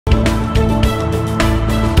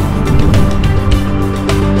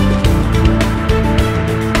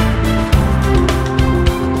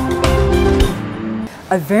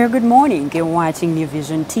A very good morning. You're watching New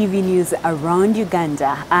Vision TV News around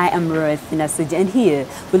Uganda. I am Bro Anthony, and here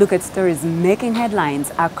we look at stories making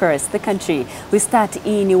headlines across the country. We start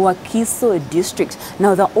in Kisubi district.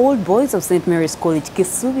 Now, the old boys of St. Mary's College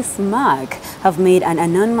Kisubi SMAC have made an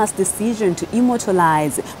anonymous decision to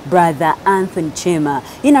immortalize Brother Anthony Kyemwa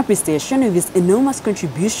in appreciation of his enormous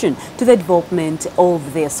contribution to the development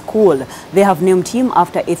of their school. They have named him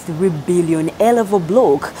after a $3 billion A-level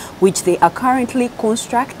block, which they are currently constructing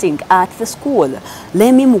at the school.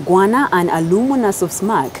 Lemi Mugwana, an alumnus of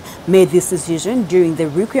SMAC, made this decision during the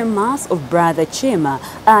Requiem Mass of Brother Kyemwa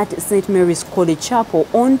at St. Mary's College Chapel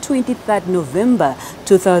on 23rd November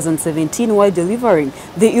 2017 while delivering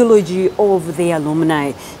the eulogy of the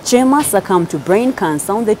alumni. Kyemwa succumbed to brain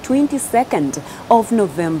cancer on the 22nd of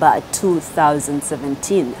November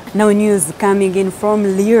 2017. Now, news coming in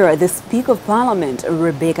from Lira. The Speaker of Parliament,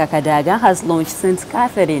 Rebecca Kadaga, has launched St.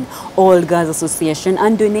 Catherine All Girls Association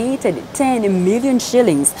and donated 10 million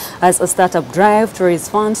shillings as a startup drive to raise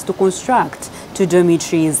funds to construct 2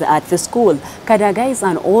 dormitories at the school. Kadaga is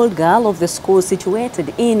an old girl of the school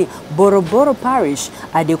situated in Boroboro Parish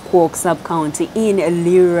at the Kwok sub-county in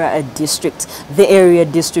Lira district. The area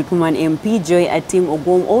district woman MP Joy Atim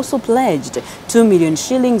Ogom also pledged 2 million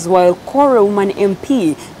shillings, while Koro woman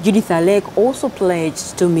MP Judith Alek also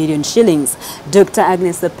pledged 2 million shillings. Dr.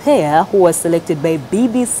 Agnes Apea, who was selected by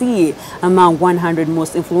BBC among 100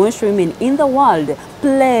 most influential women in the world,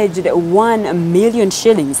 pledged 1 million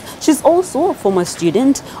shillings. She's also a former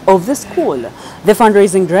student of the school. The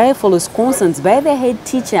fundraising drive follows concerns by the head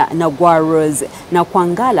teacher Nagwaros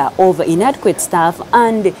Nakwangala over inadequate staff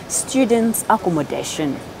and students'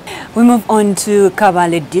 accommodation. We move on to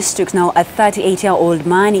Kabale district. Now, a 38-year-old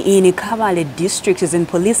man in Kabale district is in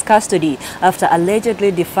police custody after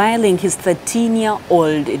allegedly defiling his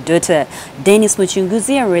 13-year-old daughter. Dennis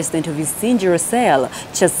Muchunguzi, a resident of Isinjiro Cell,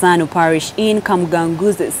 Chasano Parish in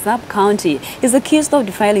Kamganguzi sub-county, is accused of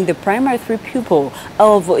defiling the primary 3 pupil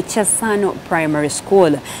of Chasano Primary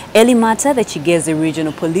School. Elimata, the Chigezi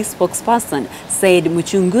regional police spokesperson, said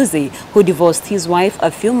Muchunguzi, who divorced his wife a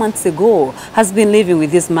few months ago, has been living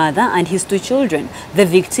with his mother and his 2 children, the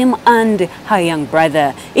victim and her young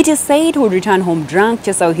brother. It is said he would return home drunk,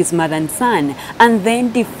 chase out his mother and son, and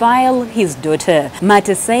then defile his daughter.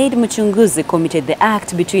 Mate said Muchunguzi committed the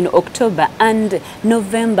act between October and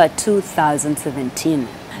November 2017.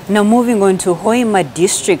 Now, moving on to Hoima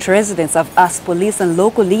district, residents have asked police and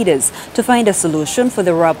local leaders to find a solution for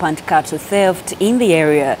the rampant cattle theft in the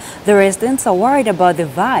area. The residents are worried about the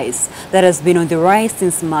vice that has been on the rise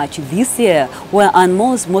since March this year, where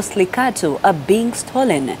animals, mostly cattle, are being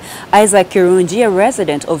stolen. Isaac Kirunji, a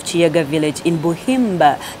resident of Chiyaga village in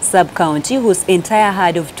Buhimba sub-county, whose entire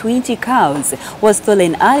herd of 20 cows was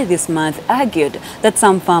stolen early this month, argued that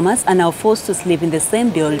some farmers are now forced to sleep in the same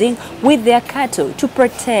building with their cattle to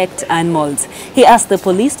protect animals. He asked the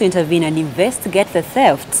police to intervene and investigate the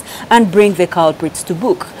thefts and bring the culprits to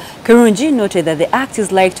book. Kirunji noted that the act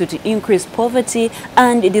is likely to increase poverty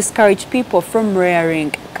and discourage people from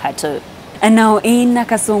rearing cattle. And now in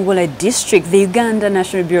Nakasongola district, the Uganda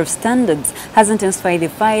National Bureau of Standards has intensified the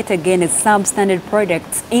fight against substandard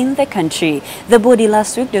products in the country. The body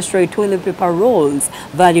last week destroyed toilet paper rolls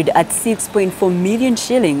valued at 6.4 million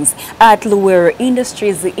shillings at Luwero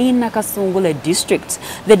Industries in Nakasongola district.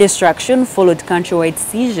 The destruction followed countrywide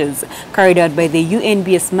seizures carried out by the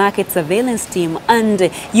UNBS Market Surveillance Team and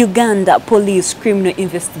Uganda Police Criminal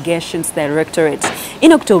Investigations Directorate.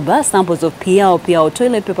 In October, samples of Piao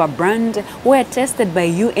toilet paper brand were tested by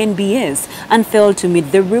UNBS and failed to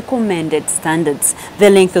meet the recommended standards. The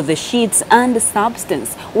length of the sheets and the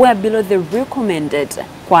substance were below the recommended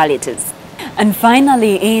qualities. And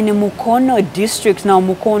finally, in Mukono district, now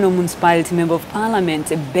Mukono Municipality Member of Parliament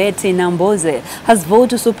Betty Namboze has voted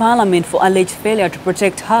to sue Parliament for alleged failure to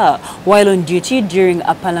protect her while on duty during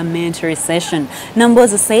a parliamentary session.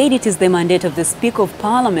 Namboze said it is the mandate of the Speaker of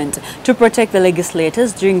Parliament to protect the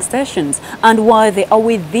legislators during sessions and while they are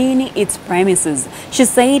within its premises. She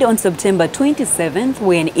said on September 27th,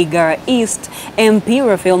 when Igara East MP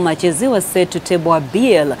Raphael Machezi was set to table a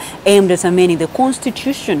bill aimed at amending the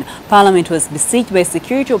Constitution, Parliament was besieged by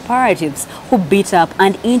security operatives who beat up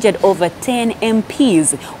and injured over 10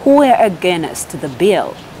 MPs who were against the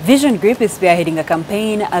bill. Vision Group is spearheading a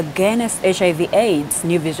campaign against HIV/AIDS.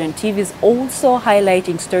 New Vision TV is also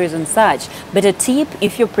highlighting stories on such. But a tip: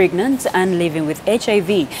 if you're pregnant and living with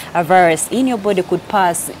HIV, a virus in your body could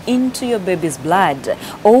pass into your baby's blood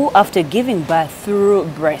or after giving birth through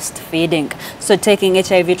breastfeeding. So taking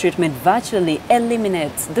HIV treatment virtually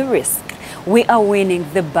eliminates the risk. We are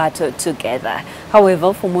winning the battle together.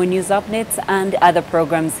 However, for more news updates and other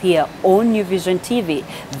programs here on New Vision TV,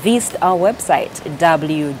 visit our website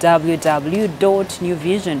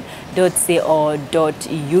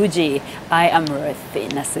www.newvision.co.ug. I am Ruth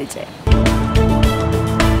Nasuje.